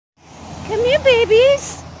Come here,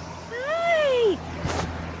 babies. Hi.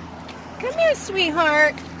 Come here,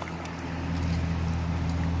 sweetheart.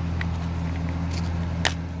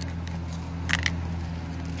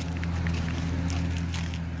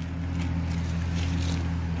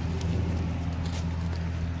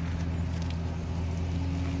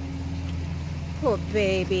 Poor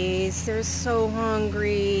babies, they're so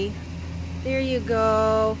hungry. There you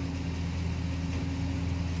go.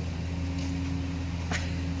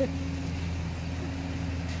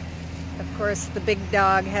 Of course, the big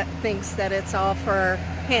dog thinks that it's all for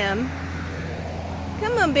him.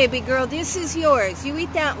 Come on, baby girl, this is yours. You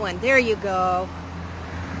eat that one. There you go.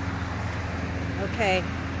 Okay.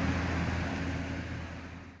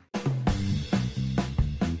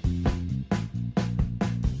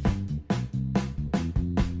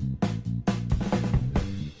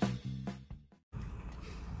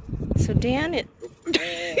 So Dan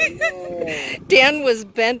was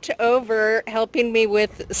bent over helping me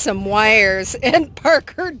with some wires, and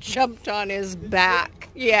Parker jumped on his back.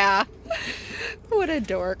 Yeah. What a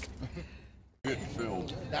dork.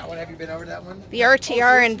 That one, have you been over that one? The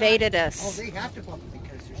RTR invaded us. Oh, they have to bump it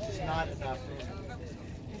because there's just not enough room.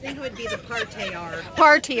 I think it would be the Party-R.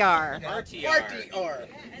 Party-R. Party-R.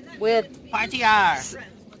 With Party-R.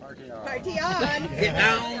 Party on. Get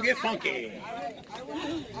down, get funky.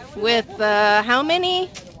 With how many?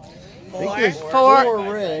 I think there's Four.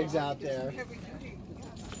 4 rigs out there.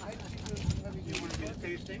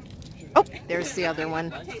 Oh, there's the other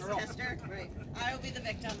one. Taste tester. Right. I will be the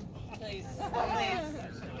victim. Please.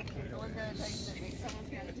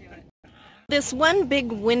 This one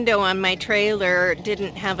big window on my trailer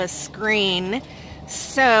didn't have a screen,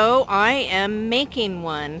 so I am making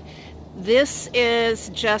one. This is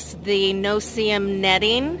just the no-seam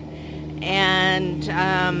netting, and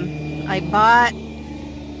I bought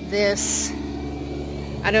this,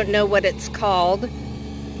 I don't know what it's called,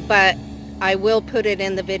 but I will put it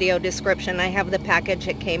in the video description. I have the package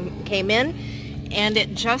it came in, and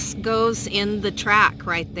it just goes in the track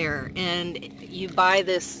right there, and you buy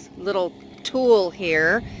this little tool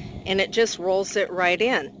here and it just rolls it right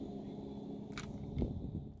in.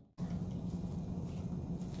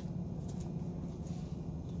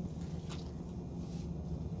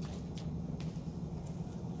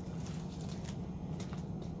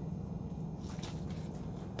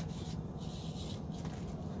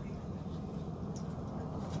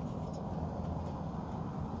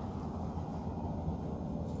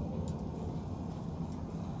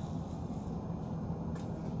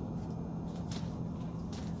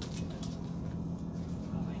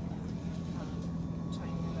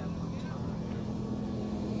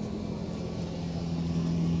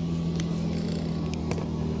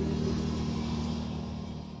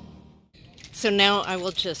 So now I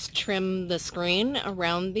will just trim the screen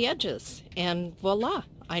around the edges, and voila,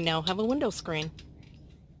 I now have a window screen.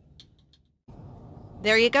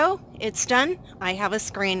 There you go, it's done. I have a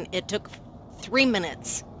screen. It took 3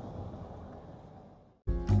 minutes.